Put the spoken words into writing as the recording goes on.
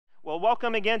Well,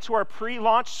 welcome again to our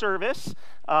pre-launch service.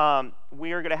 We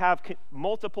are going to have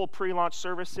multiple pre-launch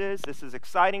services. This is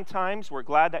exciting times. We're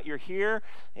glad that you're here.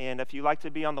 And if you'd like to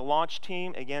be on the launch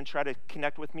team, again, try to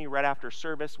connect with me right after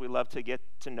service. We'd love to get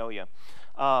to know you.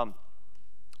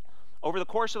 Over the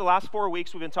course of the last 4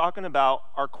 weeks, we've been talking about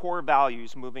our core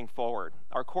values moving forward.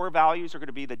 Our core values are going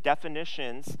to be the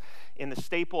definitions in the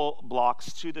staple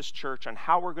blocks to this church on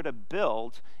how we're going to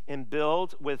build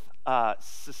with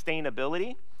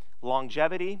sustainability,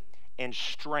 longevity, and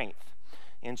strength.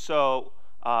 And so,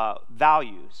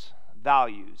 values.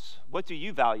 What do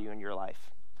you value in your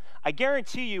life? I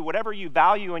guarantee you, whatever you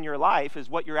value in your life is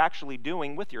what you're actually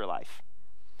doing with your life.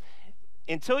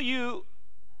 Until you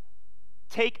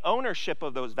take ownership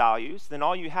of those values, then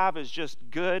all you have is just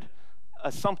good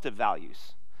assumptive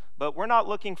values. But we're not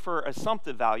looking for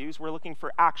assumptive values, we're looking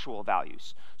for actual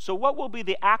values. So what will be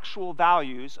the actual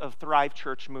values of Thrive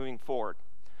Church moving forward?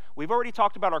 We've already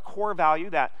talked about our core value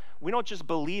that we don't just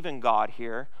believe in God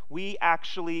here, we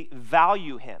actually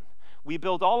value Him. We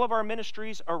build all of our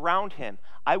ministries around Him.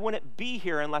 I wouldn't be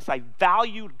here unless I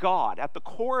valued God at the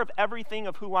core of everything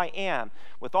of who I am.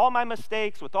 With all my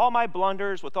mistakes, with all my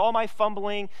blunders, with all my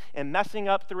fumbling and messing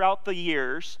up throughout the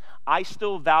years, I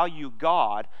still value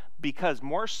God because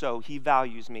more so He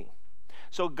values me.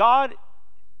 So God,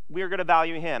 we are going to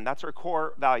value Him. That's our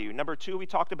core value. Number 2, we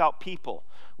talked about people.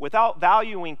 Without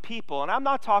valuing people, and I'm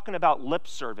not talking about lip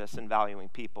service and valuing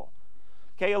people.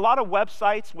 Okay, a lot of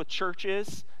websites with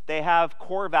churches, they have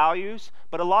core values,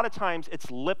 but a lot of times it's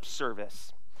lip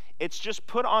service. It's just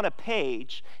put on a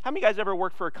page. How many of you guys ever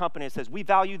worked for a company that says, we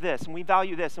value this, and we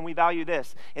value this, and we value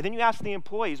this? And then you ask the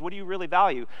employees, what do you really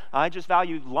value? I just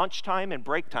value lunchtime and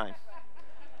break time.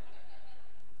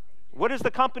 What does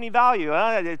the company value?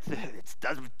 It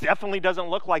definitely doesn't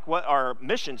look like what our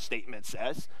mission statement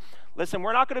says. Listen,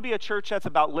 we're not going to be a church that's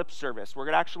about lip service. We're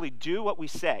going to actually do what we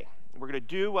say. We're going to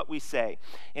do what we say.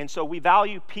 And so we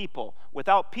value people.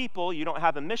 Without people, you don't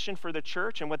have a mission for the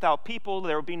church. And without people,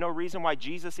 there would be no reason why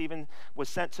Jesus even was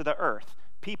sent to the earth.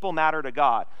 People matter to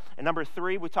God. And number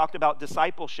 3, we talked about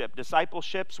discipleship.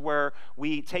 Discipleship's where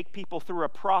we take people through a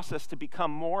process to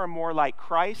become more and more like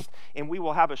Christ. And we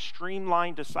will have a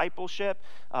streamlined discipleship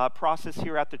process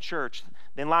here at the church.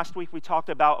 Then last week, we talked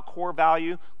about a core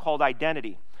value called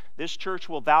identity. This church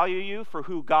will value you for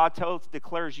who God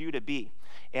declares you to be.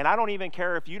 And I don't even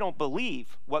care if you don't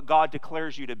believe what God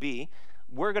declares you to be.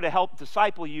 We're going to help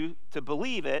disciple you to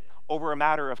believe it over a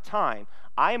matter of time.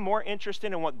 I am more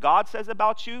interested in what God says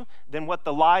about you than what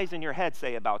the lies in your head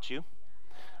say about you.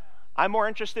 I'm more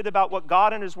interested about what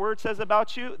God and His Word says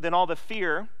about you than all the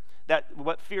fear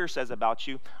what fear says about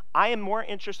you. I am more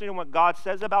interested in what God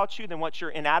says about you than what your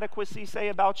inadequacies say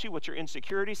about you, what your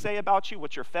insecurities say about you,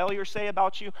 what your failures say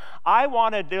about you. I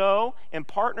want to know and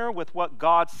partner with what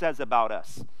God says about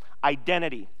us.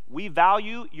 Identity. We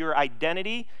value your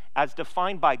identity as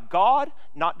defined by God,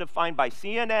 not defined by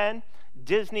CNN,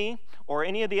 Disney, or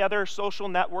any of the other social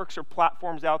networks or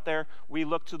platforms out there. We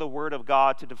look to the Word of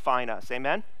God to define us.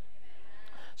 Amen?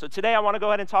 So today I want to go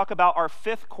ahead and talk about our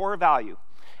 5th core value.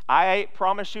 I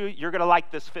promise you, you're going to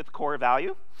like this 5th core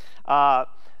value. The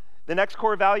next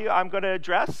core value I'm going to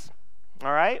address,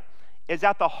 all right, is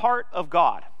at the heart of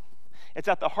God. It's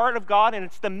at the heart of God, and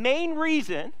it's the main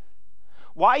reason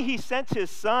why He sent His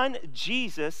Son,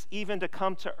 Jesus, even to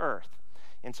come to earth.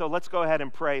 And so let's go ahead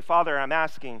and pray. Father, I'm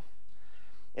asking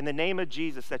in the name of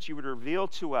Jesus that you would reveal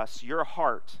to us your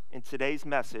heart in today's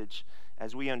message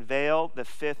as we unveil the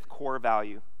 5th core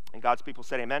value. And God's people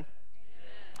said amen.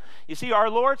 You see, our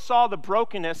Lord saw the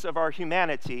brokenness of our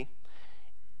humanity,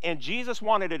 and Jesus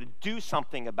wanted to do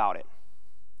something about it.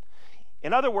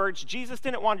 In other words, Jesus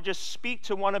didn't want to just speak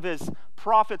to one of His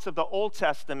prophets of the Old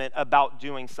Testament about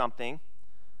doing something.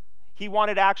 He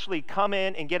wanted to actually come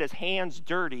in and get His hands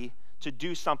dirty to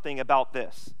do something about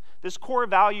this. This core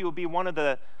value will be one of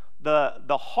the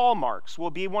hallmarks,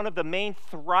 will be one of the main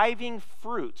thriving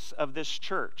fruits of this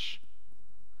church.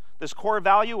 This core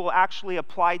value will actually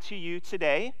apply to you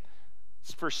today.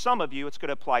 For some of you, it's going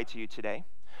to apply to you today.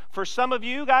 For some of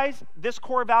you guys, this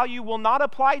core value will not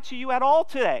apply to you at all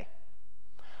today.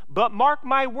 But mark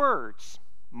my words,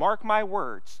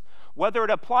 whether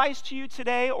it applies to you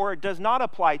today or it does not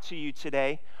apply to you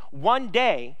today, one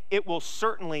day it will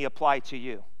certainly apply to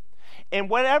you. And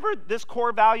whatever this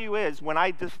core value is, when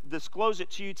I disclose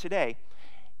it to you today,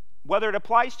 whether it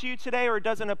applies to you today or it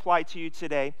doesn't apply to you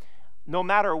today, no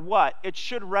matter what, it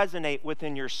should resonate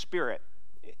within your spirit.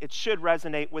 It should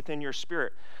resonate within your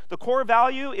spirit. The core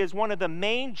value is one of the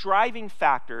main driving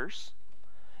factors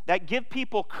that give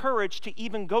people courage to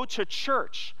even go to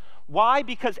church Why?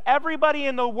 Because everybody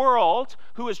in the world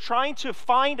who is trying to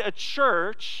find a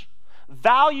church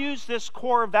values this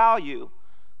core value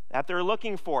that they're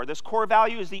looking for. This core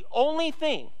value is the only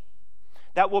thing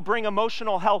that will bring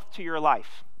emotional health to your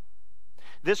life.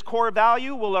 This core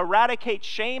value will eradicate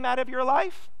shame out of your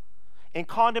life and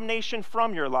condemnation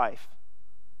from your life.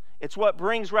 It's what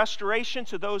brings restoration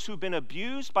to those who've been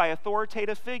abused by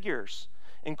authoritative figures,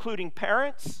 including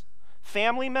parents,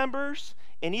 family members,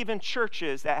 and even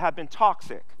churches that have been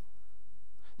toxic.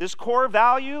 This core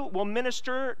value will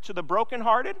minister to the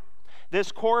brokenhearted.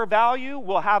 This core value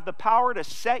will have the power to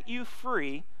set you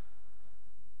free.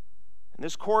 And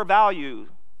this core value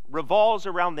revolves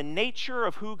around the nature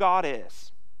of who God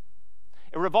is.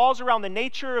 It revolves around the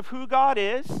nature of who God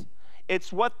is.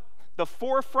 It's what the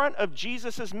forefront of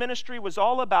Jesus' ministry was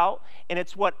all about, and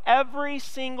it's what every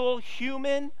single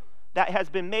human that has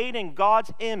been made in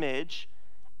God's image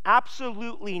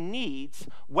absolutely needs,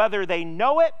 whether they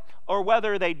know it or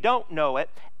whether they don't know it.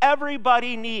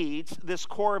 Everybody needs this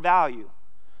core value.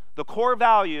 The core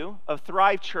value of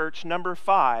Thrive Church, number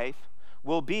 5,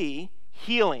 will be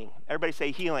healing. Everybody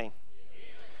say healing.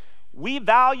 We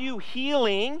value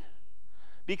healing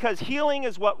because healing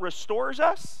is what restores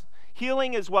us,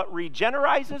 healing is what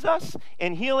regenerizes us,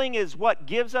 and healing is what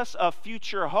gives us a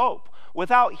future hope.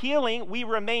 Without healing, we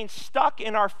remain stuck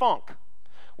in our funk.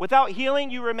 Without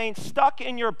healing, you remain stuck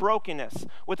in your brokenness.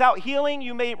 Without healing,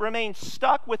 you may remain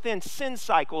stuck within sin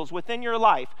cycles within your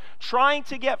life, trying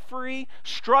to get free,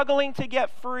 struggling to get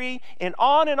free, and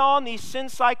on these sin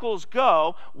cycles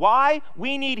go. Why?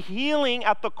 We need healing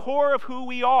at the core of who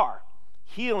we are.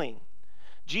 Healing.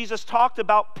 Jesus talked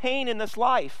about pain in this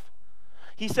life.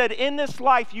 He said, in this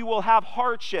life you will have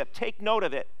hardship. Take note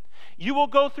of it. You will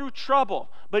go through trouble,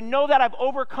 but know that I've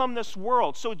overcome this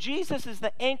world. So Jesus is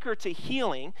the anchor to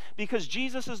healing because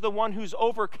Jesus is the one who's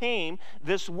overcame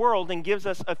this world and gives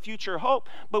us a future hope.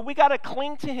 But we got to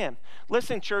cling to him.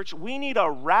 Listen, church, we need a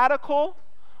radical,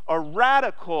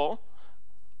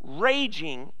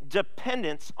 raging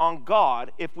dependence on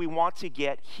God if we want to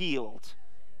get healed.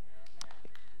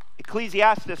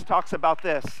 Ecclesiastes talks about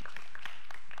this.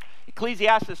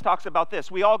 Ecclesiastes talks about this.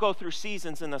 We all go through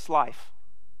seasons in this life.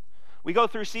 We go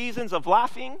through seasons of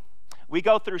laughing. We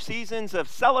go through seasons of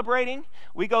celebrating.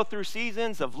 We go through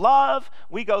seasons of love.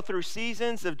 We go through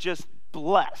seasons of just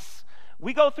bless.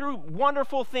 We go through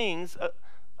wonderful things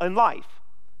in life.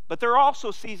 But there are also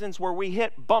seasons where we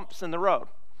hit bumps in the road.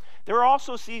 There are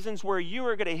also seasons where you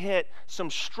are going to hit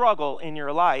some struggle in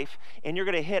your life, and you're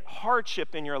going to hit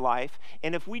hardship in your life.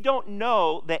 And if we don't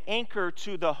know the anchor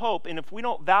to the hope, and if we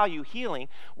don't value healing,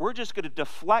 we're just going to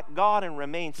deflect God and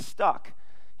remain stuck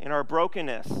in our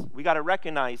brokenness. We got to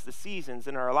recognize the seasons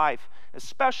in our life,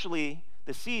 especially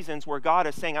the seasons where God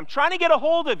is saying, I'm trying to get a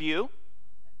hold of you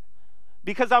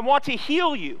because I want to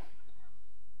heal you.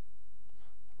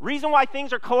 Reason why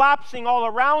things are collapsing all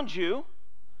around you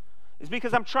is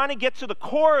because I'm trying to get to the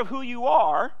core of who you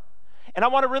are, and I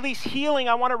want to release healing.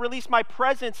 I want to release my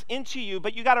presence into you,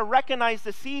 but you got to recognize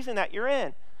the season that you're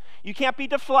in. You can't be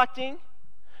deflecting.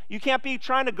 You can't be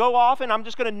trying to go off and I'm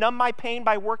just going to numb my pain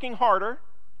by working harder.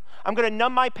 I'm going to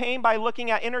numb my pain by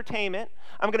looking at entertainment.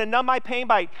 I'm going to numb my pain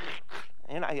by,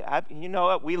 and you know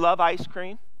what, we love ice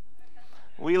cream.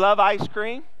 We love ice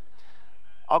cream.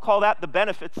 I'll call that the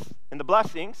benefits and the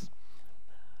blessings.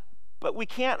 But we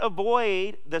can't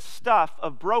avoid the stuff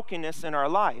of brokenness in our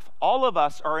life. All of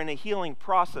us are in a healing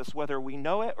process, whether we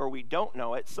know it or we don't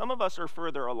know it. Some of us are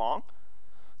further along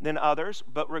than others,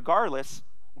 but regardless,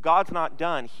 God's not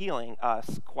done healing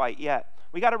us quite yet.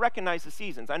 We got to recognize the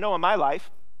seasons. I know in my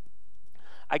life,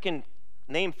 I can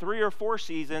name 3 or 4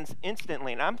 seasons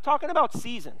instantly, and I'm talking about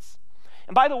seasons.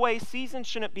 And by the way, seasons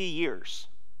shouldn't be years.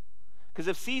 Because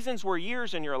if seasons were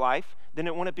years in your life, then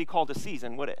it wouldn't be called a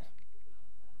season, would it?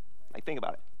 Like, think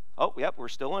about it. Oh, yep, we're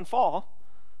still in fall.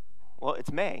 Well,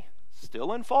 it's May.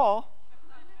 Still in fall.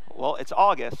 Well, it's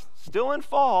August. Still in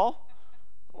fall.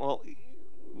 Well,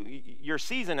 your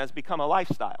season has become a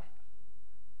lifestyle.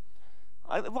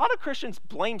 A lot of Christians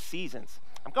blame seasons.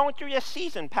 I'm going through this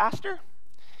season, Pastor.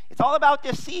 It's all about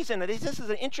this season. This is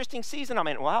an interesting season I'm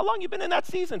in. Well, how long have you been in that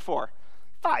season for?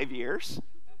 5 years.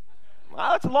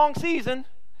 Well, it's a long season.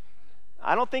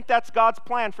 I don't think that's God's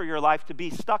plan for your life, to be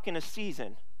stuck in a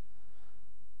season.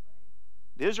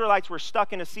 The Israelites were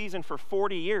stuck in a season for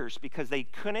 40 years because they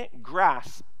couldn't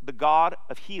grasp the God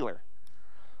of healer.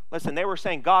 Listen, they were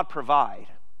saying, God provide.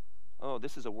 Oh,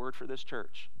 this is a word for this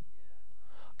church.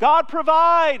 God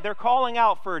provide. They're calling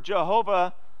out for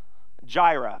Jehovah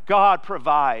Jireh. God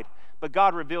provide. But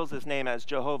God reveals his name as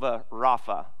Jehovah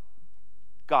Rapha.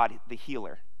 God, the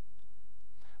healer.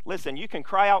 Listen, you can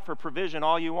cry out for provision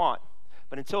all you want.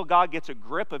 But until God gets a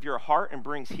grip of your heart and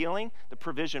brings healing, the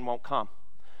provision won't come.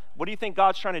 What do you think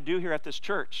God's trying to do here at this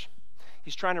church?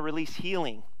 He's trying to release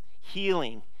healing,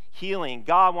 healing, healing.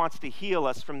 God wants to heal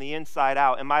us from the inside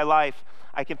out. In my life,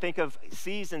 I can think of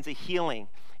seasons of healing.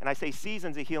 And I say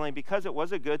seasons of healing because it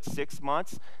was a good 6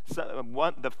 months.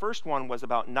 The first one was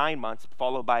about 9 months,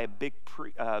 followed by a big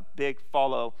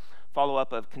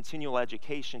follow-up of continual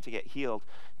education to get healed.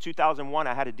 2001,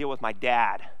 I had to deal with my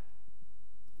dad.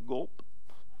 Gulp.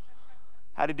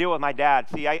 Had to deal with my dad.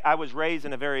 See, I was raised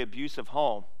in a very abusive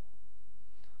home.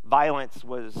 Violence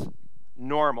was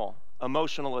normal.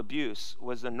 Emotional abuse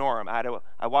was the norm.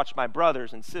 I watched my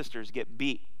brothers and sisters get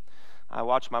beat. I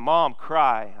watched my mom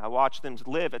cry. I watched them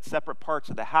live at separate parts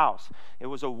of the house. It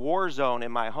was a war zone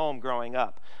in my home growing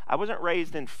up. I wasn't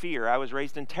raised in fear. I was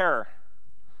raised in terror.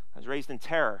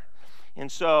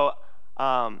 And so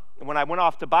when I went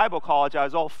off to Bible college, I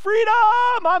was all, freedom,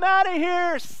 I'm out of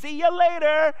here, see you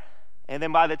later. And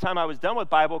then by the time I was done with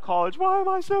Bible college, why am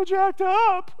I so jacked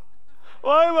up?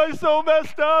 Why am I so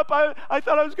messed up? I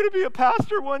thought I was going to be a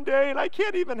pastor one day, and I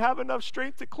can't even have enough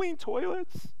strength to clean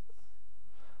toilets.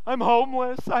 I'm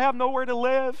homeless. I have nowhere to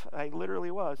live. I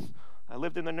literally was. I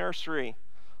lived in the nursery,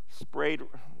 sprayed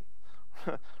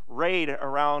Raid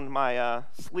around my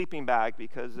sleeping bag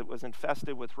because it was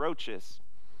infested with roaches.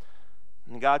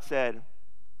 And God said,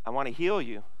 I want to heal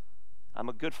you. I'm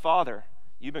a good father.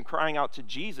 You've been crying out to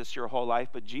Jesus your whole life,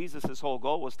 but Jesus' whole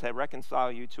goal was to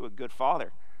reconcile you to a good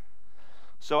father.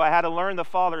 So I had to learn the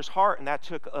Father's heart, and that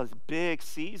took a big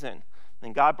season.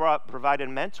 And God provided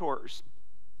mentors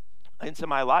into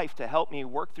my life to help me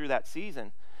work through that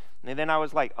season. And then I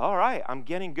was like, all right, I'm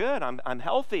getting good. I'm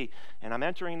healthy, and I'm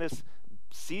entering this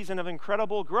season of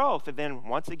incredible growth. And then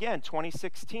once again,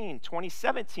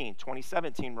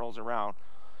 2017 rolls around.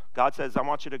 God says, I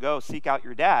want you to go seek out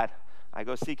your dad. I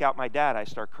go seek out my dad. I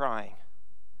start crying.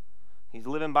 He's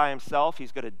living by himself.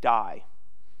 He's going to die.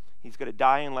 He's going to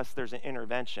die unless there's an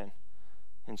intervention.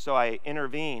 And so I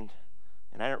intervened,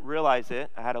 and I didn't realize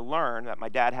it. I had to learn that my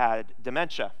dad had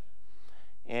dementia.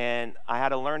 And I had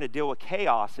to learn to deal with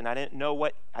chaos, and I didn't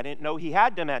know he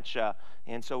had dementia.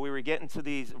 And so we were getting to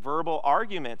these verbal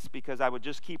arguments because I would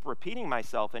just keep repeating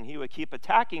myself, and he would keep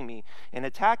attacking me. And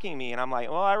I'm like,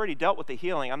 well, I already dealt with the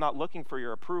healing. I'm not looking for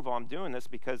your approval. I'm doing this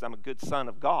because I'm a good son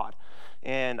of God,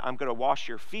 and I'm going to wash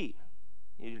your feet.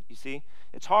 You see?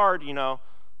 It's hard,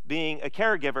 being a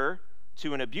caregiver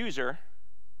to an abuser.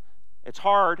 It's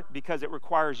hard because it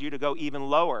requires you to go even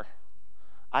lower.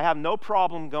 I have no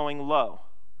problem going low.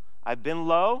 I've been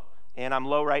low, and I'm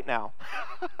low right now.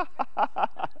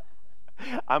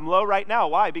 I'm low right now.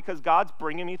 Why? Because God's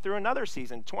bringing me through another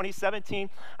season. 2017,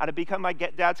 I had to become my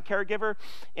dad's caregiver,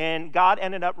 and God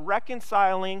ended up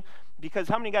reconciling, because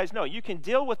how many guys know you can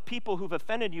deal with people who've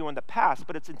offended you in the past,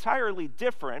 but it's entirely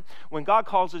different when God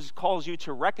calls you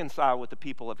to reconcile with the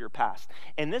people of your past.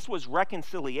 And this was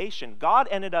reconciliation. God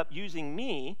ended up using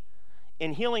me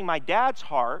in healing my dad's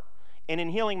heart, and in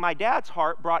healing my dad's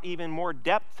heart brought even more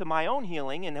depth to my own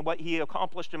healing and what he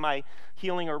accomplished in my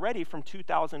healing already from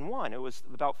 2001. It was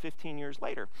about 15 years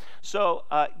later. So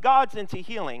God's into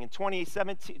healing. In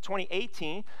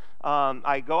 2018,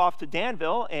 I go off to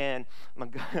Danville, and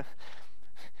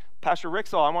Pastor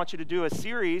Rixel, I want you to do a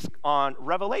series on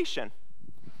Revelation.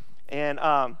 And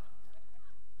I'm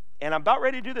about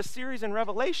ready to do the series in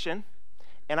Revelation,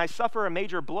 and I suffer a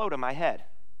major blow to my head.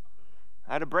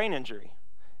 I had a brain injury.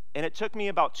 And it took me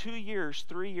about 2 years,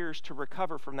 3 years to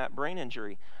recover from that brain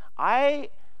injury. I,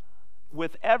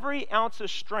 with every ounce of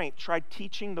strength, tried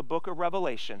teaching the book of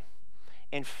Revelation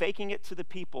and faking it to the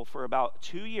people for about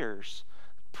 2 years.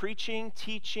 Preaching,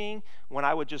 teaching, when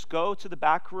I would just go to the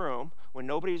back room when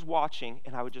nobody's watching,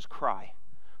 and I would just cry.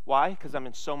 Why? Because I'm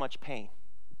in so much pain.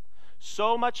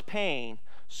 So much pain,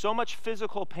 so much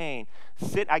physical pain.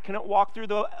 I couldn't walk through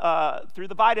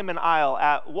the vitamin aisle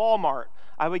at Walmart.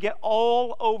 I would get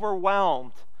all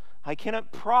overwhelmed. I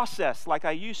couldn't process like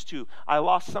I used to. I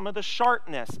lost some of the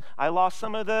sharpness. I lost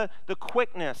some of the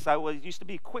quickness. I used to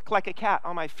be quick like a cat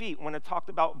on my feet when it talked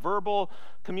about verbal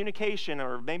communication,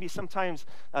 or maybe sometimes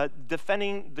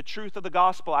defending the truth of the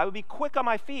gospel. I would be quick on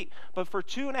my feet. But for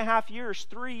 2.5 years,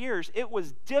 3 years, it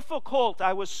was difficult.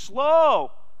 I was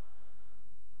slow.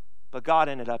 But God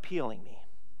ended up healing me.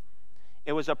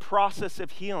 It was a process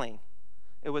of healing.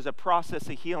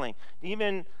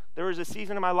 Even there was a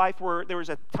season in my life where there was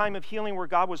a time of healing where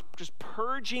God was just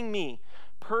purging me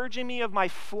of my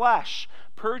flesh,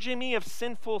 purging me of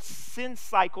sin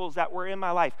cycles that were in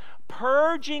my life,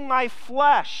 purging my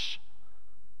flesh.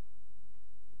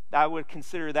 I would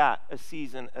consider that a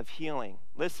season of healing.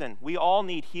 Listen, we all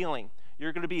need healing.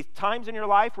 You're going to be times in your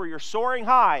life where you're soaring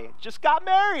high. Just got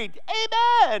married.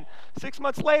 Amen. 6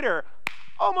 months later,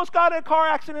 almost got in a car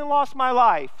accident and lost my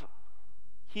life.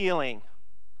 Healing.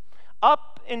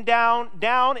 Up and down,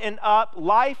 down and up.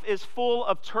 Life is full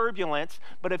of turbulence.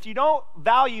 But if you don't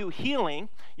value healing,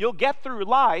 you'll get through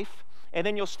life, and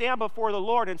then you'll stand before the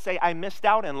Lord and say, I missed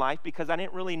out in life because I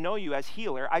didn't really know you as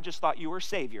healer. I just thought you were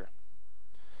Savior.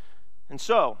 And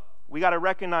so, we got to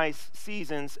recognize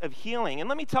seasons of healing. And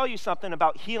let me tell you something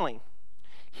about healing.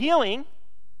 Healing,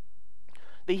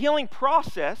 the healing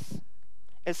process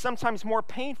is sometimes more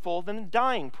painful than the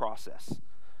dying process.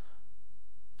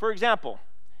 For example,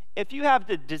 if you have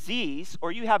the disease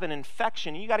or you have an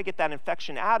infection, you got to get that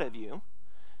infection out of you.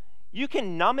 You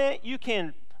can numb it, you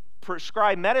can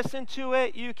prescribe medicine to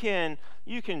it, you can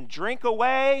drink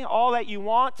away all that you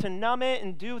want to numb it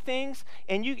and do things,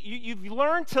 and you've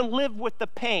learned to live with the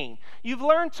pain. You've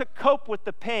learned to cope with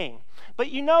the pain.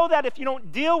 But you know that if you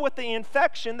don't deal with the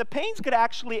infection, the pain's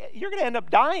you're going to end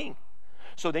up dying.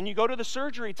 So then you go to the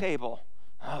surgery table.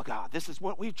 Oh God, this is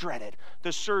what we've dreaded.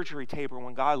 The surgery table,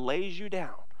 when God lays you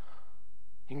down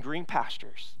in green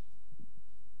pastures,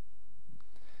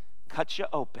 cuts you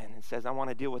open and says, I want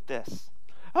to deal with this.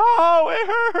 Oh,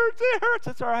 it hurts.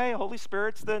 It's all right. Holy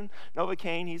Spirit's the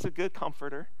Novocaine. He's a good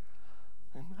comforter.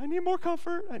 And I need more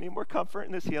comfort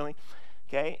in this healing.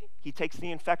 Okay, he takes the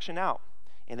infection out.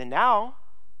 And then now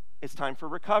it's time for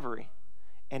recovery.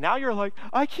 And now you're like,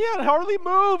 I can't hardly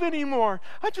move anymore.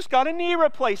 I just got a knee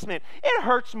replacement. It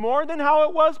hurts more than how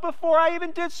it was before I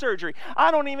even did surgery. I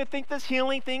don't even think this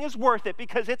healing thing is worth it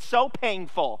because it's so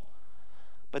painful.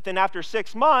 But then after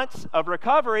 6 months of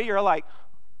recovery, you're like,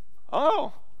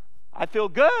 oh, I feel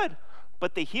good.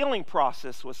 But the healing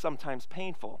process was sometimes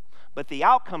painful. But the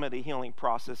outcome of the healing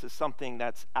process is something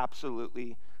that's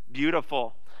absolutely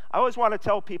beautiful. I always want to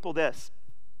tell people this.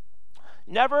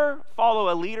 Never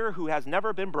follow a leader who has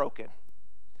never been broken.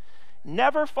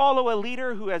 Never follow a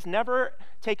leader who has never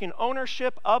taken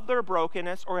ownership of their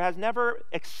brokenness or has never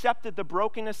accepted the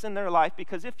brokenness in their life,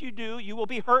 because if you do, you will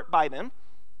be hurt by them.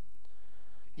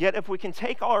 Yet if we can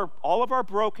take all of our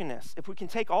brokenness, if we can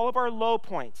take all of our low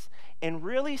points and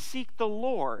really seek the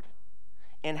Lord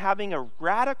and having a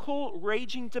radical,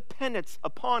 raging dependence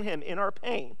upon Him in our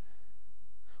pain,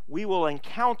 we will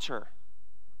encounter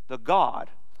the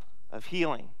God of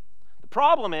healing. The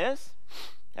problem is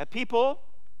that people,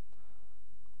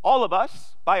 all of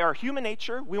us, by our human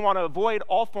nature, we want to avoid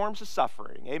all forms of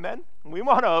suffering. Amen? We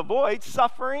want to avoid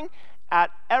suffering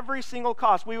at every single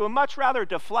cost. We would much rather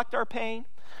deflect our pain.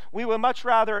 We would much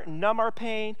rather numb our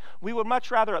pain. We would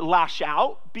much rather lash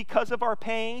out because of our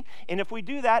pain. And if we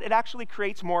do that, it actually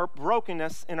creates more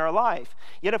brokenness in our life.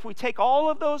 Yet if we take all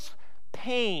of those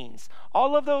pains,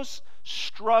 all of those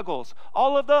struggles,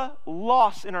 all of the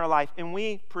loss in our life, and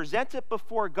we present it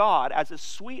before God as a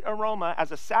sweet aroma,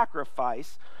 as a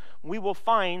sacrifice, we will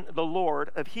find the Lord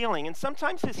of healing. And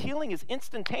sometimes His healing is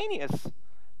instantaneous.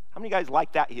 How many guys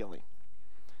like that healing?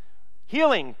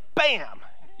 Healing, bam,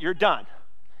 you're done.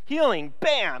 Healing,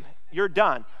 bam, you're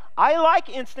done. I like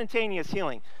instantaneous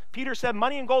healing. Peter said,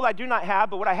 money and gold I do not have,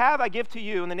 but what I have I give to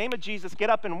you. In the name of Jesus, get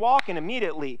up and walk. And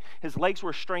immediately his legs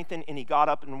were strengthened and he got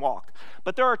up and walked.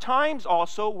 But there are times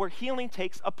also where healing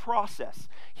takes a process.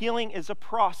 Healing is a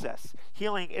process.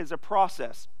 Healing is a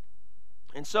process.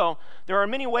 And so there are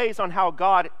many ways on how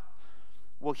God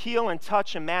will heal and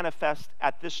touch and manifest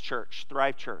at this church,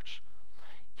 Thrive Church.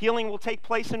 Healing will take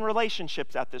place in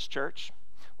relationships at this church.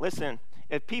 Listen,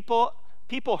 if people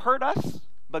hurt us,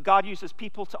 but God uses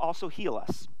people to also heal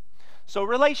us. So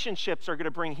relationships are going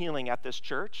to bring healing at this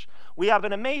church. We have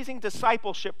an amazing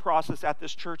discipleship process at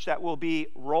this church that will be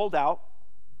rolled out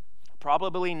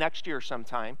probably next year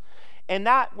sometime. And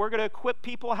that we're going to equip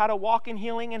people how to walk in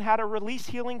healing and how to release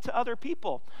healing to other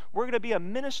people. We're going to be a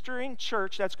ministering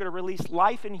church that's going to release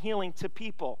life and healing to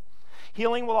people.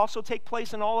 Healing will also take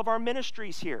place in all of our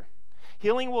ministries here.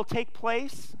 Healing will take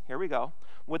place, here we go,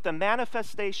 with the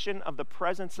manifestation of the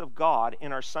presence of God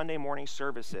in our Sunday morning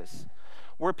services,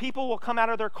 where people will come out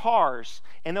of their cars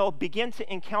and they'll begin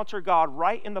to encounter God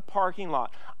right in the parking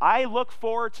lot. I look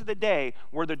forward to the day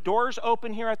where the doors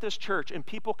open here at this church and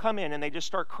people come in and they just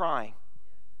start crying.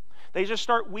 They just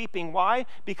start weeping. Why?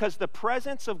 Because the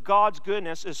presence of God's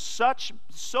goodness is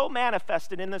so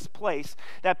manifested in this place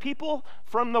that people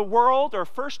from the world or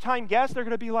first-time guests, they're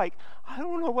going to be like, I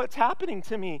don't know what's happening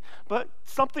to me, but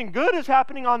something good is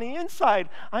happening on the inside.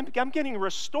 I'm getting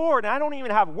restored, and I don't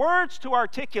even have words to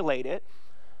articulate it,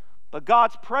 but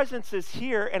God's presence is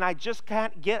here, and I just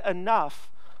can't get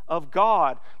enough of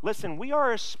God. Listen, we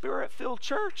are a Spirit-filled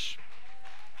church.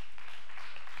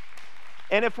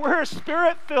 And if we're a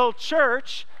Spirit-filled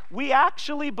church, We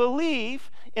actually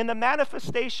believe in the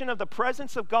manifestation of the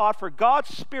presence of God for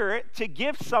God's Spirit to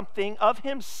give something of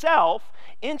himself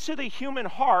into the human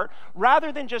heart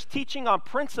rather than just teaching on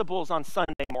principles on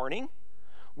Sunday morning.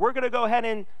 We're going to go ahead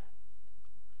and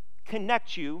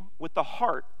connect you with the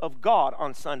heart of God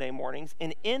on Sunday mornings.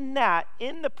 And in that,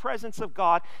 in the presence of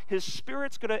God, his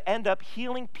Spirit's going to end up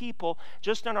healing people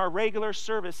just in our regular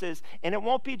services. And it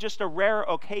won't be just a rare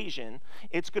occasion.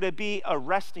 It's going to be a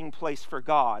resting place for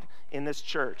God in this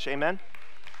church. Amen?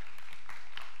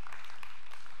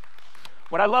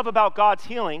 What I love about God's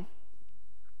healing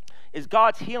is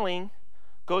God's healing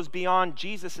goes beyond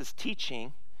Jesus'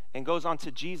 teaching and goes on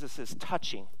to Jesus'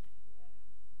 touching.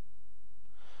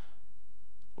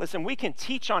 Listen, we can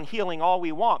teach on healing all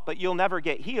we want, but you'll never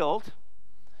get healed.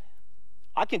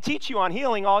 I can teach you on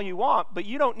healing all you want, but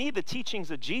you don't need the teachings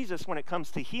of Jesus when it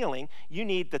comes to healing. You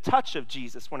need the touch of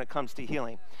Jesus when it comes to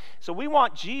healing. So we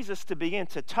want Jesus to begin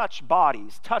to touch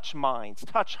bodies, touch minds,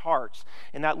 touch hearts.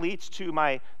 And that leads to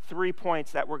my 3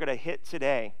 points that we're going to hit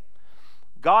today.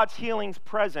 God's healing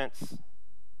presence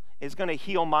is going to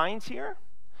heal minds here.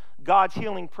 God's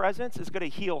healing presence is going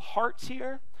to heal hearts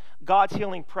here. God's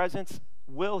healing presence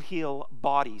will heal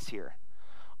bodies here.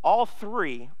 All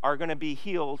three are going to be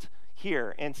healed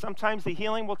here. And sometimes the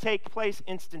healing will take place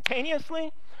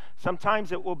instantaneously.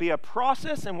 Sometimes it will be a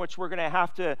process in which we're going to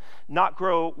have to not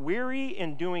grow weary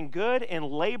in doing good and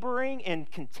laboring and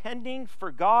contending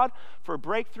for God for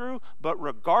breakthrough. But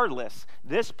regardless,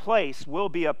 this place will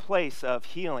be a place of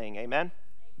healing. Amen?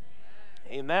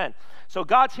 Amen. So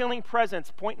God's healing presence,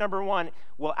 point number 1,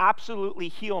 will absolutely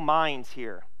heal minds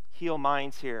here. Heal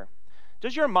minds here.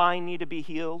 Does your mind need to be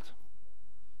healed?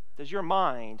 Does your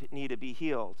mind need to be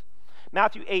healed?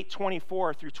 Matthew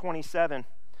 8:24 through 27.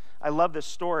 I love this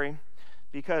story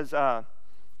because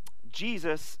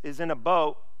Jesus is in a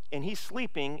boat and he's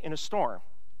sleeping in a storm.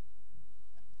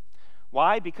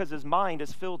 Why? Because his mind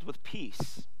is filled with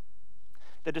peace.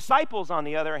 The disciples, on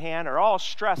the other hand, are all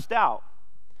stressed out.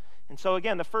 And so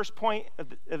again, the first point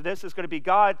of this is going to be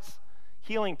God's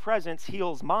healing presence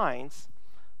heals minds.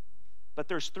 But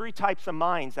there's 3 types of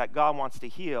minds that God wants to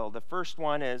heal. The first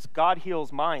one is God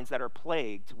heals minds that are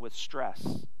plagued with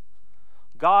stress.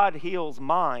 God heals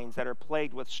minds that are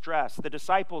plagued with stress. The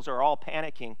disciples are all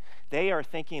panicking. They are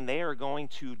thinking they are going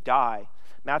to die.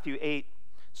 Matthew 8,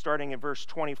 starting in verse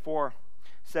 24,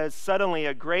 says, "Suddenly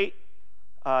a great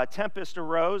tempest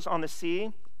arose on the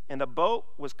sea, and the boat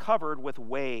was covered with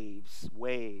waves."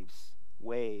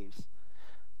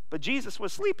 But Jesus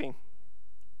was sleeping.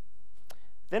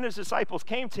 Then his disciples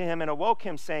came to him and awoke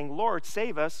him, saying, "Lord,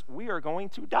 save us, we are going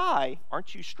to die.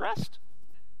 Aren't you stressed?"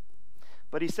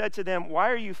 But he said to them, "Why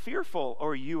are you fearful,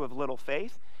 O you of little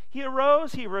faith?" He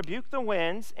arose, he rebuked the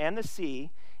winds and the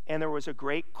sea, and there was a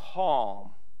great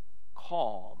calm.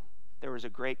 There was a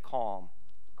great calm.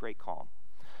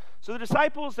 So the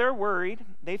disciples, they're worried.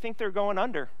 They think they're going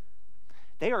under.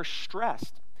 They are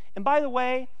stressed. And by the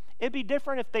way, it'd be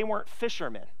different if they weren't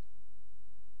fishermen.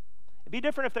 It'd be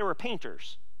different if they were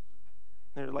painters.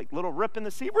 They're like, little rip in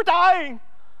the sea, we're dying.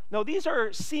 No, these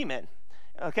are seamen,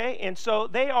 okay? And so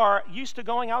they are used to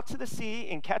going out to the sea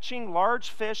and catching large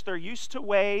fish. They're used to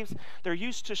waves. They're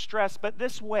used to stress. But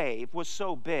this wave was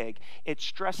so big, it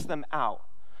stressed them out.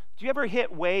 Do you ever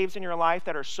hit waves in your life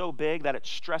that are so big that it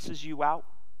stresses you out?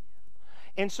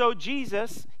 And so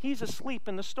Jesus, he's asleep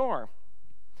in the storm.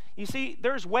 You see,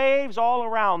 there's waves all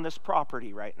around this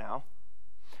property right now.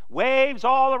 Waves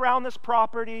all around this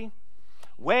property,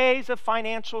 waves of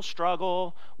financial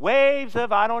struggle, waves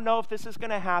of I don't know if this is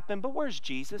going to happen, but where's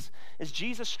Jesus? Is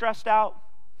Jesus stressed out?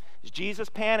 Is Jesus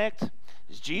panicked?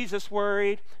 Is Jesus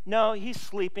worried? No, he's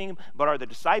sleeping. But are the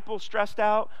disciples stressed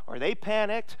out? Are they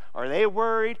panicked? Are they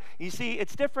worried? You see,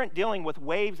 it's different dealing with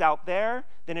waves out there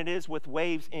than it is with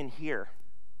waves in here.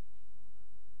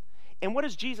 And what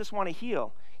does Jesus want to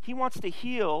heal? He wants to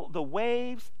heal the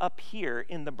waves up here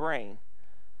in the brain.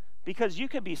 Because you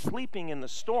could be sleeping in the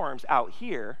storms out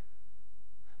here,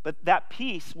 but that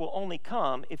peace will only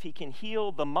come if he can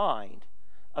heal the mind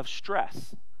of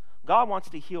stress. God wants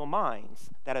to heal minds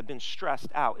that have been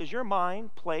stressed out. Is your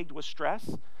mind plagued with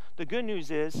stress? The good news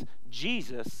is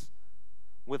Jesus,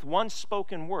 with one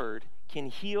spoken word, can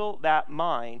heal that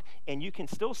mind, and you can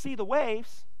still see the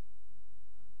waves.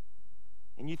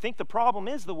 And you think the problem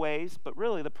is the waves, but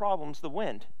really the problem's the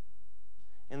wind.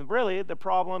 And really, the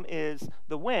problem is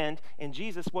the wind. And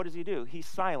Jesus, what does he do? He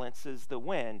silences the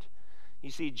wind. You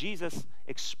see, Jesus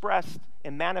expressed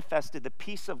and manifested the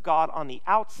peace of God on the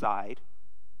outside,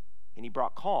 and he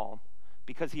brought calm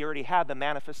because he already had the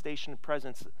manifestation and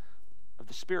presence of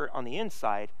the Spirit on the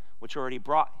inside, which already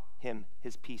brought him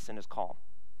his peace and his calm.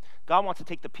 God wants to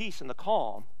take the peace and the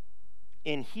calm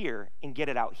in here and get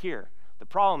it out here. The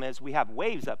problem is we have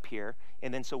waves up here,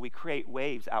 and then so we create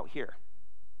waves out here.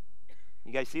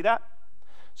 You guys see that?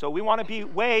 So we want to be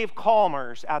wave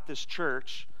calmers at this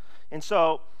church. And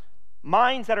so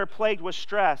minds that are plagued with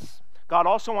stress, God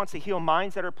also wants to heal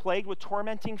minds that are plagued with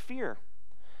tormenting fear.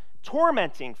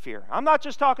 Tormenting fear. I'm not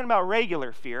just talking about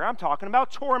regular fear. I'm talking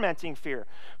about tormenting fear.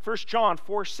 1 John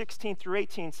 4:16 through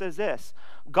 18 says this: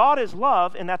 God is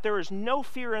love, and that there is no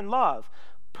fear in love.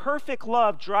 Perfect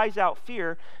love drives out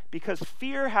fear, because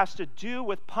fear has to do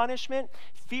with punishment.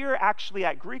 Fear, actually,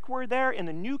 that Greek word there in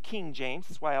the New King James,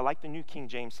 that's why I like the New King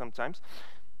James sometimes.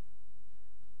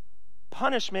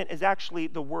 Punishment is actually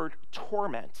the word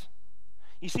torment.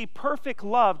 You see, perfect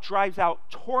love drives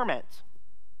out torment.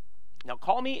 Now,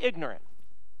 call me ignorant,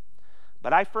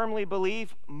 but I firmly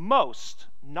believe most,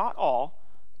 not all,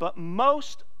 but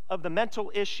most of the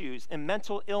mental issues and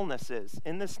mental illnesses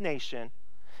in this nation,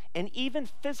 and even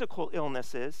physical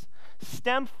illnesses,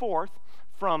 stem forth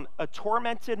from a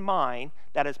tormented mind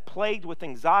that is plagued with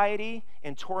anxiety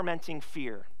and tormenting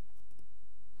fear.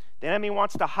 The enemy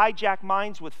wants to hijack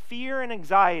minds with fear and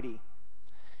anxiety.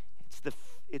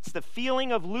 It's the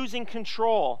feeling of losing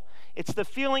control. It's the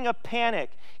feeling of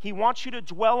panic. He wants you to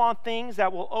dwell on things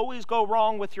that will always go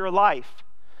wrong with your life.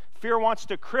 Fear wants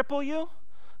to cripple you.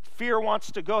 Fear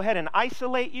wants to go ahead and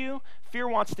isolate you. Fear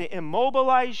wants to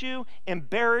immobilize you and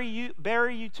bury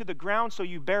you to the ground, so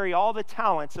you bury all the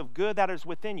talents of good that is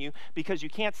within you, because you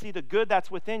can't see the good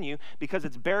that's within you because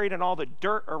it's buried in all the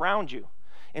dirt around you.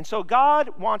 And so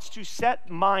God wants to set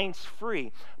minds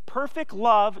free. Perfect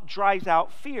love drives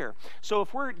out fear. So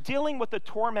if we're dealing with a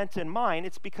tormented mind,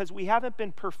 it's because we haven't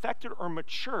been perfected or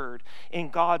matured in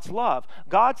God's love.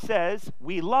 God says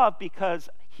we love because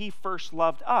He first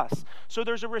loved us. So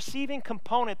there's a receiving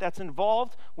component that's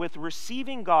involved with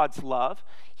receiving God's love,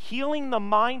 healing the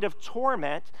mind of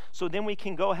torment, so then we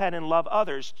can go ahead and love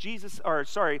others.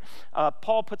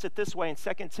 Paul puts it this way in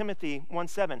 2 Timothy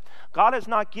 1:7. God has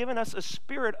not given us a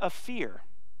spirit of fear.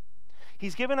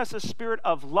 He's given us a spirit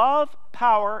of love,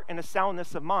 power, and a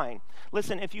soundness of mind.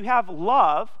 Listen, if you have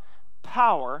love,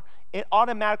 power, it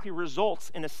automatically results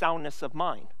in a soundness of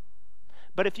mind.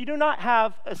 But if you do not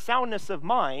have a soundness of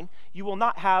mind, you will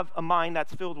not have a mind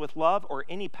that's filled with love or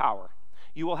any power.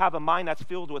 You will have a mind that's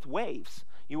filled with waves.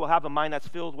 You will have a mind that's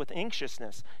filled with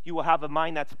anxiousness. You will have a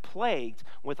mind that's plagued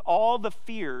with all the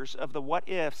fears of the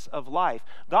what-ifs of life.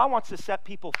 God wants to set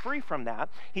people free from that.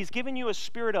 He's given you a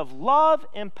spirit of love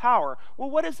and power. Well,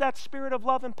 what is that spirit of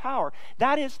love and power?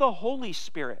 That is the Holy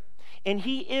Spirit. And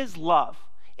He is love.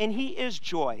 And He is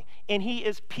joy. And He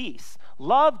is peace.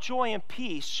 Love, joy, and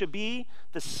peace should be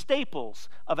the staples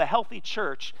of a healthy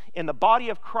church in the body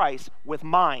of Christ with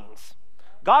minds.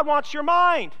 God wants your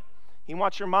mind. He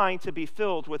wants your mind to be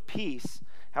filled with peace.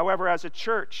 However, as a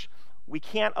church, we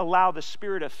can't allow the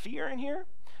spirit of fear in here.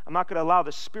 I'm not going to allow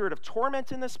the spirit of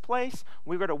torment in this place.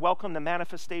 We're going to welcome the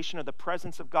manifestation of the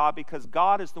presence of God, because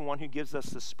God is the one who gives us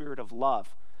the spirit of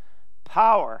love,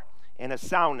 power, and a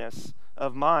soundness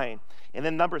of mind. And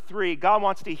then number 3, God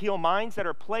wants to heal minds that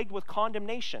are plagued with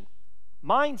condemnation.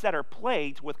 Minds that are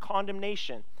plagued with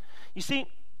condemnation. You see,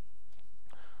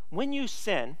 when you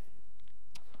sin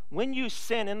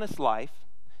in this life,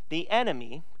 the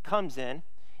enemy comes in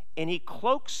and he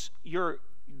cloaks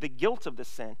the guilt of the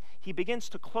sin. He begins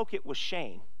to cloak it with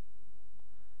shame.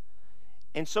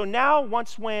 And so now,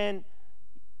 when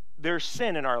there's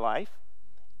sin in our life,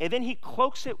 and then he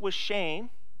cloaks it with shame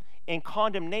and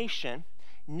condemnation,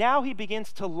 now he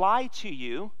begins to lie to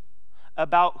you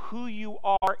about who you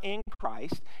are in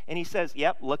Christ. And he says,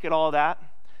 yep, look at all that.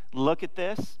 Look at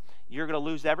this. You're going to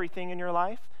lose everything in your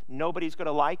life. Nobody's going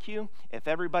to like you. If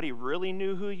everybody really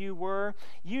knew who you were,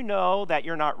 you know that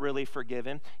you're not really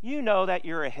forgiven. You know that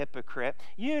you're a hypocrite.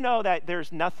 You know that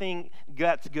there's nothing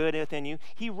that's good within you.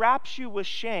 He wraps you with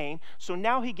shame, so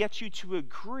now he gets you to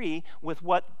agree with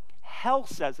what hell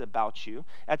says about you.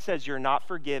 That says you're not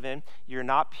forgiven, you're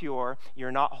not pure,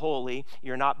 you're not holy,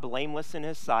 you're not blameless in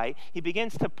his sight. He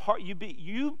begins to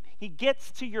he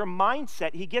gets to your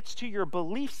mindset, he gets to your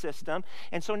belief system,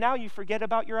 and so now you forget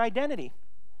about your identity.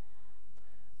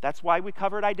 That's why we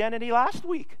covered identity last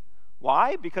week.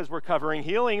 Why? Because we're covering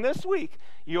healing this week.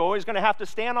 You're always going to have to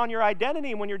stand on your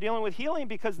identity when you're dealing with healing,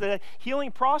 because the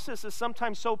healing process is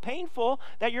sometimes so painful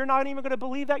that you're not even going to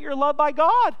believe that you're loved by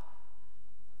God.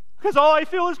 Because all I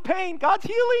feel is pain. God's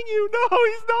healing you. No,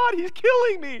 he's not. He's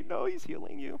killing me. No, he's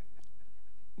healing you.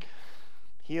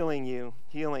 Healing you.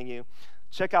 Healing you.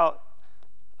 Check out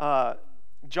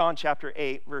John chapter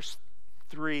 8, verse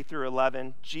 3 through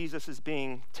 11. Jesus is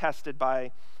being tested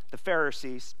by the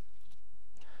Pharisees.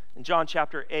 In John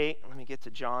chapter 8, let me get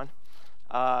to John.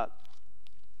 The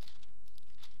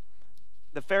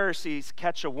Pharisees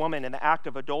catch a woman in the act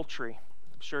of adultery.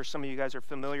 I'm sure some of you guys are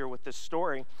familiar with this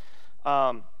story.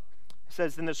 It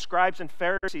says, then the scribes and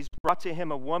Pharisees brought to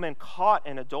him a woman caught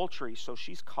in adultery, so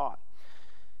she's caught.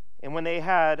 And when they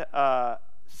had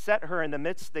set her in the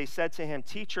midst, they said to him,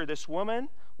 Teacher, this woman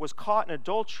was caught in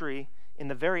adultery in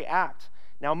the very act.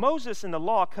 Now Moses in the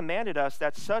law commanded us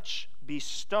that such be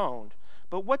stoned.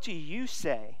 But what do you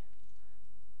say?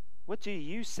 What do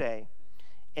you say?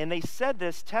 And they said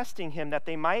this, testing him, that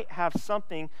they might have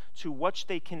something to which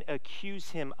they can accuse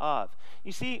him of.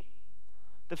 You see,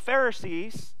 the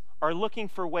Pharisees are looking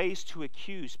for ways to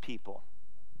accuse people.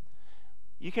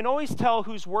 You can always tell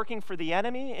who's working for the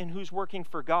enemy and who's working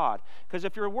for God. Because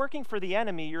if you're working for the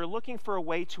enemy, you're looking for a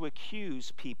way to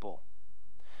accuse people.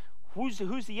 Who's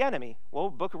the enemy? Well,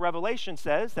 the book of Revelation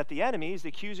says that the enemy is the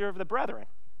accuser of the brethren.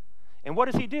 And what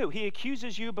does he do? He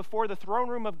accuses you before the throne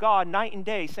room of God night and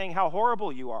day, saying how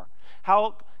horrible you are,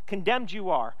 how condemned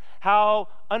you are, how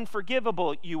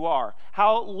unforgivable you are,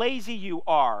 how lazy you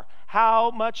are, how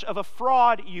much of a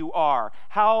fraud you are,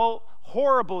 how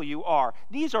horrible you are.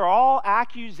 These are all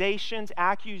accusations,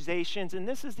 and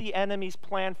this is the enemy's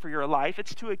plan for your life.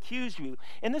 It's to accuse you.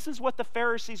 And this is what the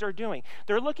Pharisees are doing.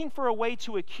 They're looking for a way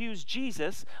to accuse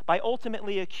Jesus by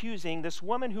ultimately accusing this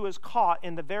woman who is caught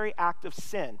in the very act of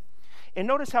sin. And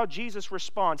notice how Jesus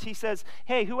responds. He says,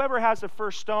 hey, whoever has the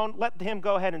first stone, let him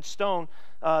go ahead and stone.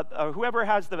 Whoever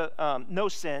has the no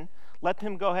sin, let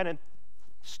him go ahead and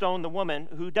stone the woman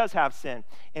who does have sin.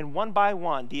 And one by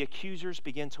one, the accusers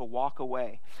begin to walk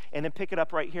away. And then pick it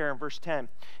up right here in verse 10.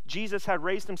 Jesus had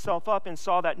raised himself up and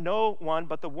saw that no one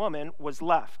but the woman was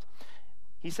left.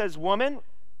 He says, woman,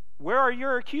 where are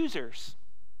your accusers?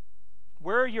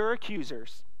 Where are your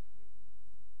accusers?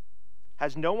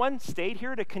 Has no one stayed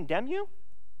here to condemn you?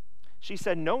 She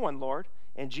said, no one, Lord.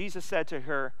 And Jesus said to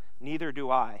her, neither do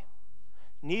I.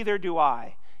 Neither do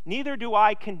I. Neither do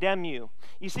I condemn you.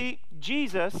 You see,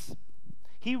 Jesus,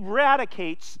 he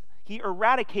eradicates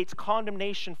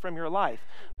condemnation from your life.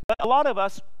 But a lot of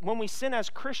us, when we sin as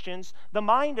Christians, the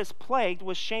mind is plagued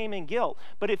with shame and guilt.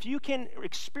 But if you can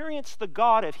experience the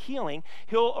God of healing,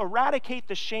 he'll eradicate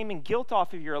the shame and guilt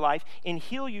off of your life and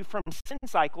heal you from sin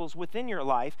cycles within your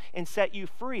life and set you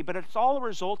free. But it's all a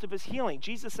result of his healing.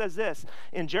 Jesus says this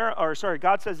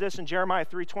God says this in Jeremiah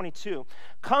 3:22.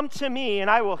 Come to me and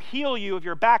I will heal you of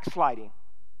your backsliding.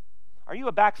 Are you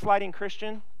a backsliding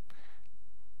Christian?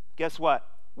 Guess what?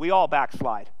 We all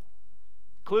backslide,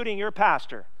 including your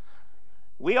pastor.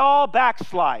 We all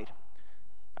backslide.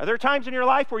 Are there times in your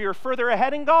life where you're further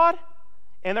ahead in God?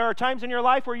 And there are times in your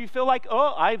life where you feel like,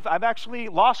 oh, I've actually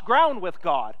lost ground with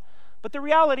God. But the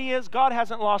reality is God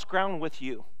hasn't lost ground with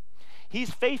you. He's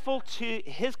faithful to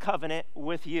his covenant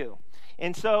with you.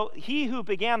 And so he who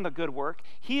began the good work,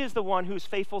 he is the one who's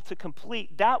faithful to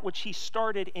complete that which he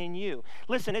started in you.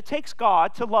 Listen, it takes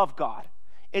God to love God.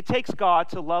 It takes God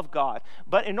to love God.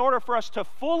 But in order for us to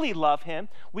fully love him,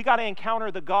 we got to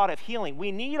encounter the God of healing.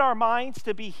 We need our minds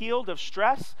to be healed of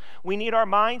stress. We need our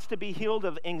minds to be healed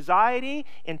of anxiety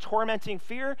and tormenting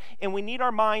fear. And we need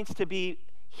our minds to be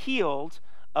healed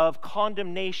of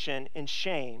condemnation and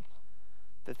shame.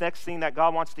 The next thing that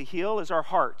God wants to heal is our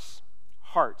hearts.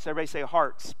 Hearts. Everybody say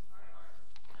hearts.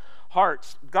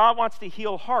 Hearts. God wants to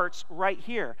heal hearts right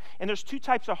here. And there's two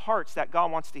types of hearts that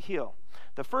God wants to heal.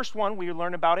 The first one, we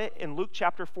learn about it in Luke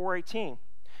chapter 4:18.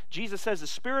 Jesus says, the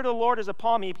Spirit of the Lord is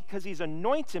upon me because he's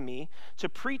anointed me to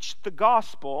preach the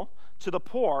gospel to the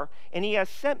poor, and he has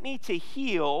sent me to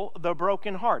heal the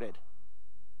brokenhearted.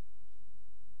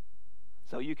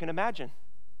 So you can imagine.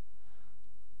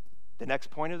 The next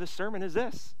point of the sermon is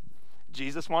this.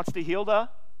 Jesus wants to heal the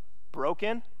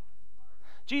broken.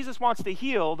 Jesus wants to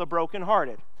heal the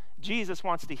brokenhearted. Jesus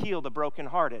wants to heal the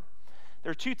brokenhearted. There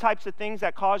are two types of things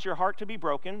that cause your heart to be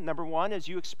broken. Number one is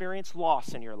you experience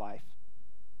loss in your life.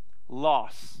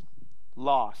 Loss.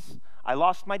 I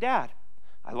lost my dad.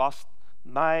 I lost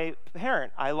my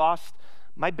parent. I lost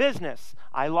my business.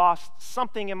 I lost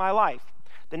something in my life.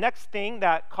 The next thing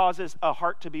that causes a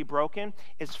heart to be broken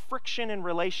is friction in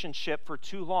relationship for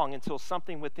too long until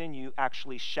something within you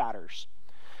actually shatters.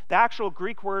 The actual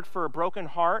Greek word for a broken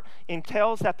heart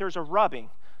entails that there's a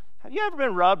rubbing. Have you ever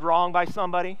been rubbed wrong by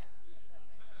somebody?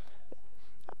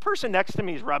 Person next to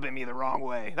me is rubbing me the wrong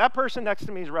way. That person next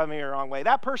to me is rubbing me the wrong way.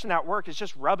 That person at work is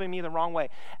just rubbing me the wrong way.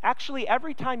 Actually,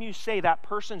 every time you say that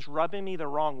person's rubbing me the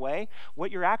wrong way, what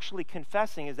you're actually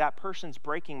confessing is that person's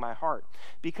breaking my heart.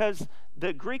 Because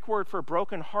the Greek word for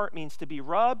broken heart means to be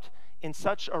rubbed in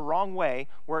such a wrong way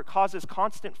where it causes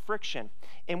constant friction.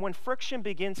 And when friction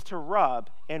begins to rub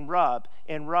and rub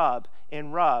and rub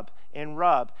and rub and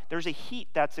rub, there's a heat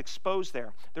that's exposed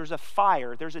there. There's a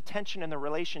fire. There's a tension in the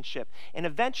relationship. And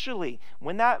eventually,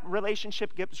 when that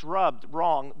relationship gets rubbed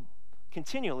wrong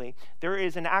continually, there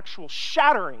is an actual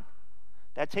shattering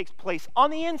that takes place on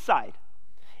the inside.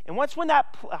 And when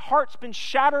that heart's been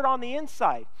shattered on the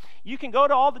inside, you can go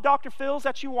to all the Dr. Phil's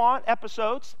that you want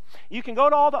episodes. You can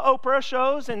go to all the Oprah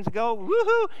shows and go,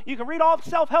 woohoo. You can read all the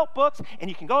self-help books,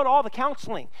 and you can go to all the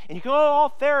counseling, and you can go to all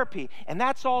therapy, and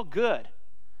that's all good.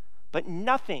 But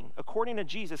nothing, according to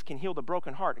Jesus, can heal the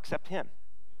broken heart except him.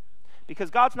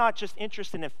 Because God's not just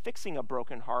interested in fixing a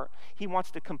broken heart. He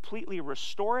wants to completely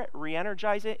restore it,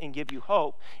 re-energize it, and give you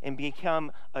hope and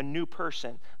become a new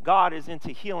person. God is into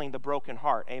healing the broken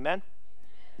heart. Amen?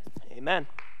 Amen.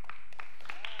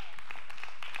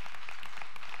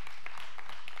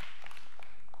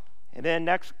 And then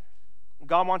next,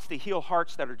 God wants to heal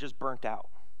hearts that are just burnt out.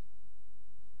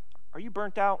 Are you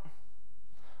burnt out?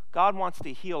 God wants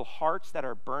to heal hearts that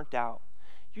are burnt out.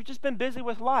 You've just been busy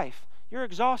with life. You're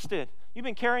exhausted. You've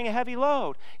been carrying a heavy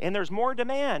load, and there's more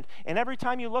demand. And every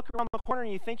time you look around the corner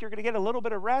and you think you're going to get a little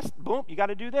bit of rest, boom, you got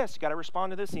to do this. You got to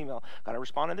respond to this email. Got to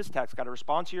respond to this text. Got to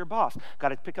respond to your boss. Got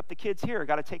to pick up the kids here.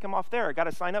 Got to take them off there. Got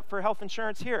to sign up for health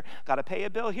insurance here. Got to pay a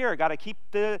bill here. Got to keep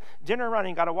the dinner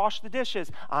running. Got to wash the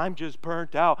dishes. I'm just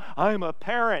burnt out. I'm a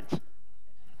parent.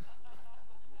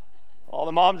 All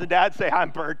the moms and dads say,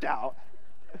 I'm burnt out.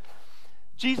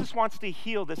 Jesus wants to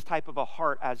heal this type of a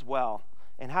heart as well.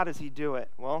 And how does he do it?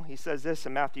 Well, he says this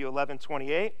in Matthew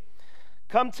 11:28.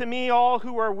 Come to me, all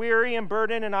who are weary and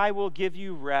burdened, and I will give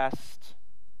you rest.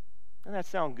 Doesn't that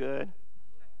sound good?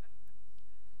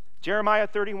 Jeremiah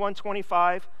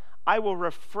 31:25. I will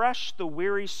refresh the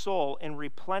weary soul and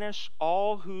replenish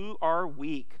all who are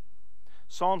weak.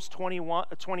 Psalms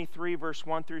 23, verse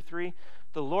 1 through 3.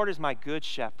 The Lord is my good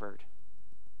shepherd.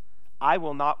 I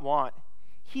will not want.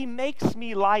 He makes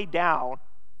me lie down.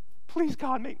 Please,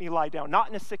 God, make me lie down, not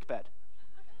in a sick bed.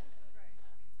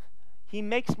 He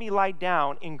makes me lie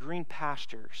down in green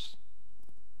pastures.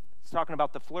 It's talking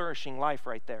about the flourishing life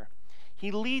right there.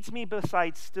 He leads me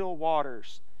beside still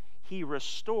waters. He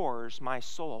restores my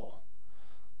soul.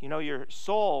 You know, your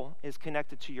soul is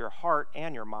connected to your heart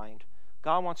and your mind.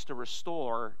 God wants to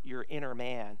restore your inner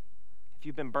man. If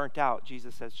you've been burnt out,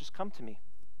 Jesus says, just come to me.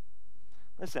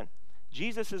 Listen.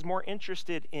 Jesus is more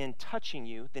interested in touching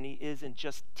you than he is in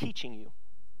just teaching you.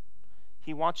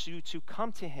 He wants you to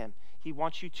come to him. He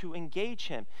wants you to engage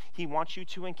him. He wants you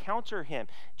to encounter him.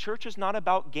 Church is not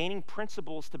about gaining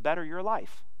principles to better your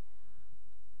life.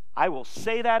 I will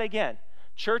say that again.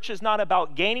 Church is not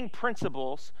about gaining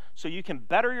principles so you can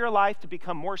better your life to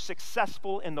become more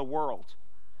successful in the world.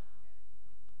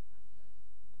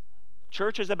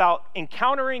 Church is about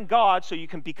encountering God so you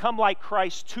can become like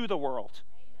Christ to the world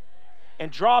and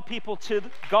draw people to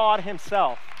God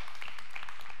himself.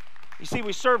 You see,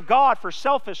 we serve God for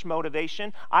selfish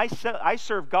motivation. I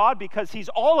serve God because he's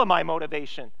all of my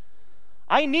motivation.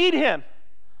 I need him.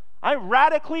 I'm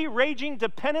radically raging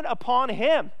dependent upon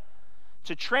him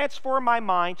to transform my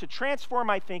mind, to transform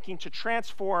my thinking, to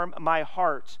transform my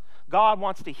heart. God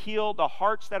wants to heal the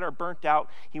hearts that are burnt out.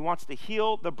 He wants to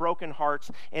heal the broken hearts.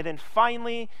 And then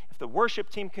finally, if the worship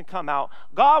team can come out,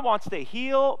 God wants to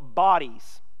heal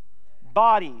bodies.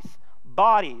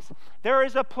 Bodies. There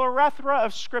is a plethora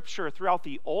of scripture throughout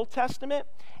the Old Testament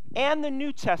and the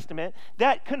New Testament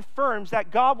that confirms that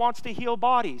God wants to heal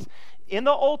bodies. In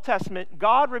the Old Testament,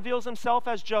 God reveals himself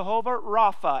as Jehovah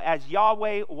Rapha, as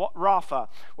Yahweh Rapha,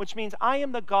 which means I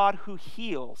am the God who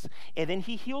heals. And then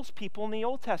he heals people in the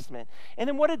Old Testament. And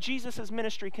then what did Jesus'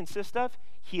 ministry consist of?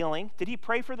 Healing. Did he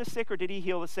pray for the sick or did he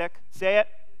heal the sick? Say it.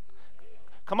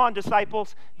 Come on,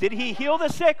 disciples. Did he heal the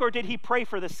sick or did he pray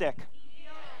for the sick?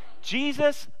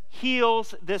 Jesus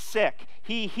heals the sick.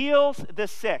 He heals the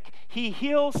sick. He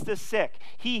heals the sick.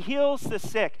 He heals the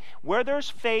sick. Where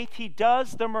there's faith, he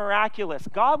does the miraculous.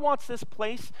 God wants this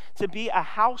place to be a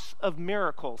house of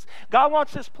miracles. God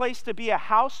wants this place to be a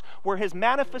house where his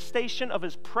manifestation of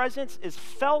his presence is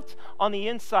felt on the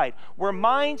inside, where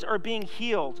minds are being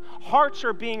healed, hearts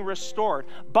are being restored,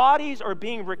 bodies are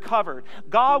being recovered.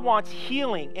 God wants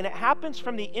healing, and it happens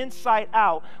from the inside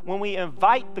out when we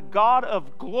invite the God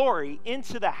of glory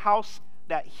into the house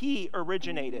that he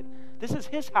originated. This is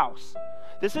his house.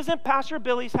 This isn't Pastor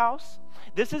Billy's house.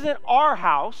 This isn't our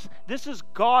house. This is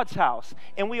God's house.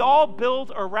 And we all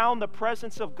build around the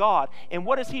presence of God. And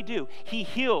what does he do? He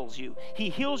heals you. He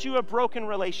heals you of broken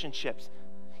relationships.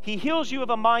 He heals you of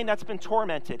a mind that's been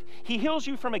tormented. He heals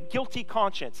you from a guilty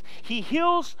conscience. He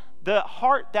heals the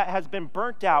heart that has been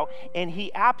burnt out, and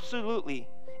he absolutely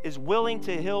is willing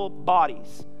to heal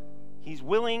bodies. He's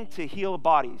willing to heal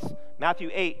bodies. Matthew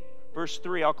 8, verse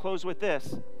 3, I'll close with this.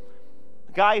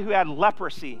 The guy who had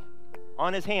leprosy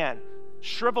on his hand,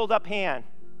 shriveled up hand,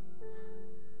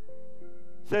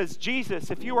 says,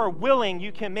 Jesus, if you are willing,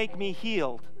 you can make me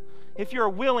healed. If you're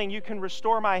willing, you can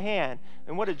restore my hand.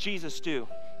 And what did Jesus do?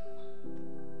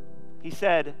 He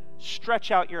said, stretch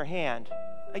out your hand.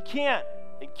 I can't.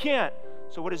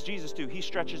 So what does Jesus do? He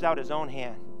stretches out his own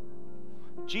hand.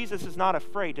 Jesus is not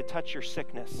afraid to touch your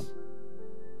sickness.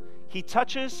 He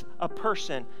touches a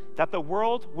person that the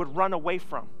world would run away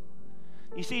from.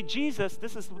 You see, Jesus,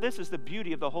 this is the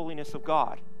beauty of the holiness of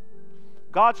God.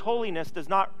 God's holiness does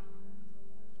not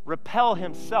repel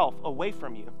himself away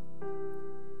from you.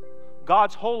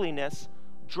 God's holiness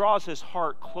draws his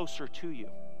heart closer to you.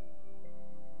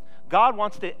 God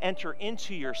wants to enter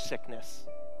into your sickness.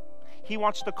 He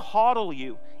wants to coddle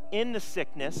you in the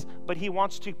sickness, but he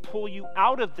wants to pull you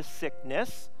out of the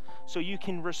sickness so you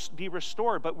can be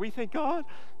restored. But we think, God,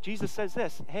 Jesus says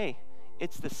this, hey,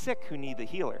 it's the sick who need the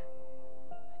healer.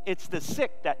 It's the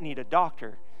sick that need a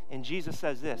doctor. And Jesus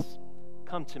says this,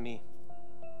 come to me.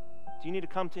 Do you need to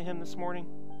come to him this morning?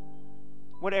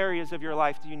 What areas of your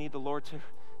life do you need the Lord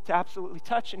to absolutely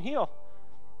touch and heal?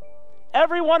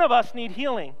 Every one of us need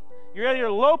healing. You're at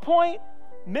your low point,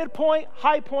 midpoint,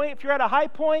 high point. If you're at a high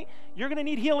point, you're going to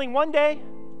need healing one day.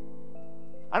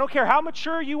 I don't care how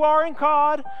mature you are in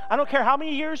God. I don't care how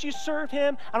many years you served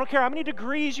him. I don't care how many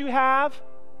degrees you have.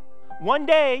 One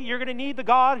day, you're going to need the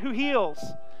God who heals.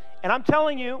 And I'm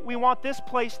telling you, we want this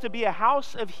place to be a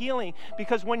house of healing,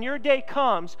 because when your day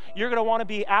comes, you're going to want to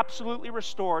be absolutely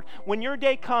restored. When your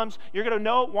day comes, you're going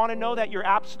to want to know that you're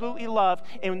absolutely loved.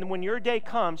 And when your day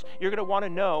comes, you're going to want to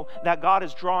know that God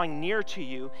is drawing near to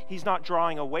you. He's not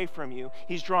drawing away from you.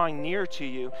 He's drawing near to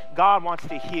you. God wants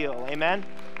to heal. Amen?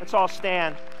 Let's all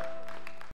stand.